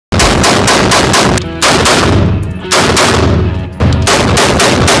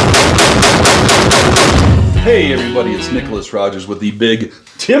Hey everybody, it's Nicholas Rogers with the big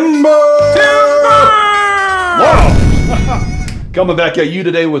Timber! Wow! Coming back at you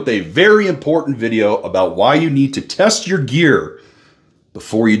today with a very important video about why you need to test your gear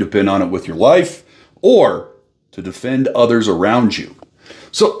before you depend on it with your life or to defend others around you.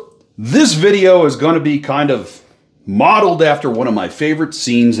 So this video is going to be kind of modeled after one of my favorite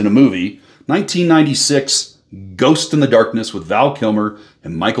scenes in a movie, 1996 Ghost in the Darkness with Val Kilmer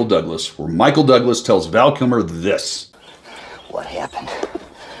and Michael Douglas, where Michael Douglas tells Val Kilmer this. What happened?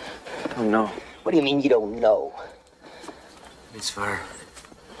 I don't know. What do you mean you don't know? It's fire.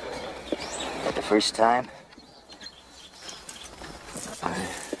 Not the first time?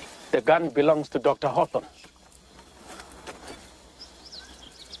 The gun belongs to Dr. Houghton.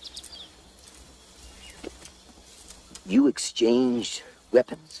 You exchanged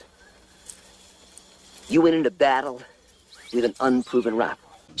weapons? You went into battle with an unproven rifle.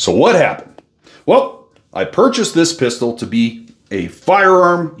 So what happened? Well, I purchased this pistol to be a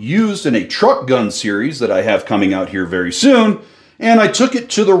firearm used in a truck gun series that I have coming out here very soon, and I took it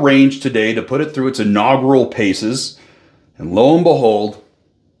to the range today to put it through its inaugural paces, and lo and behold,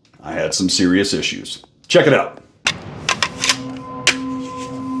 I had some serious issues. Check it out.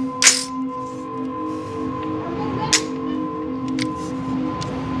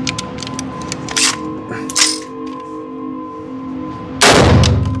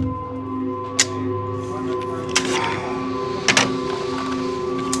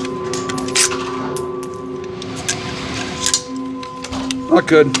 Not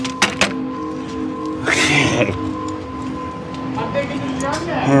good. Okay.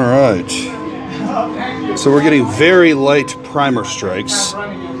 All right. So we're getting very light primer strikes.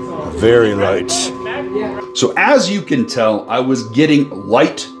 Very light. So as you can tell, I was getting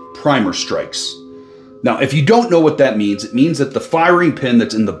light primer strikes. Now, if you don't know what that means, it means that the firing pin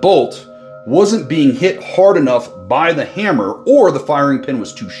that's in the bolt wasn't being hit hard enough by the hammer, or the firing pin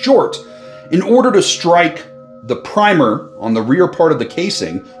was too short in order to strike the primer on the rear part of the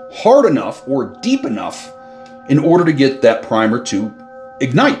casing hard enough or deep enough in order to get that primer to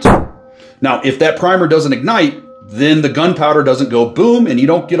ignite. Now, if that primer doesn't ignite, then the gunpowder doesn't go boom and you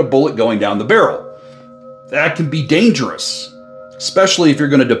don't get a bullet going down the barrel. That can be dangerous, especially if you're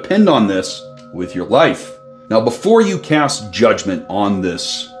going to depend on this with your life. Now, before you cast judgment on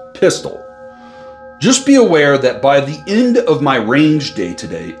this pistol, just be aware that by the end of my range day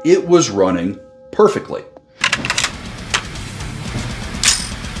today, it was running perfectly.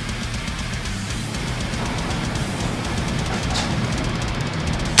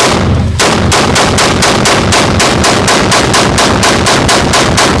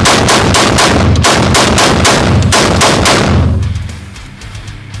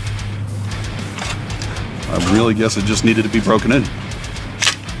 I really guess it just needed to be broken in.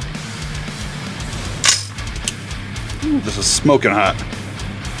 Ooh, this is smoking hot.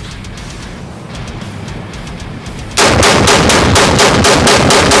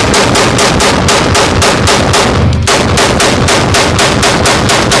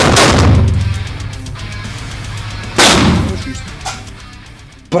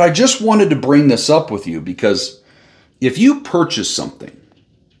 But I just wanted to bring this up with you because if you purchase something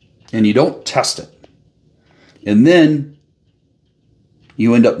and you don't test it, and then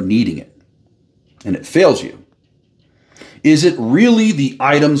you end up needing it, and it fails you, is it really the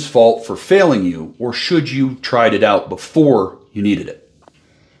item's fault for failing you, or should you tried it out before you needed it?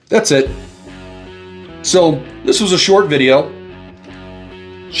 That's it. So this was a short video.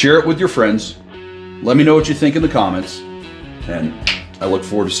 Share it with your friends. Let me know what you think in the comments, and I look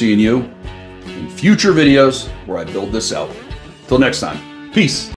forward to seeing you in future videos where I build this out. Till next time, peace.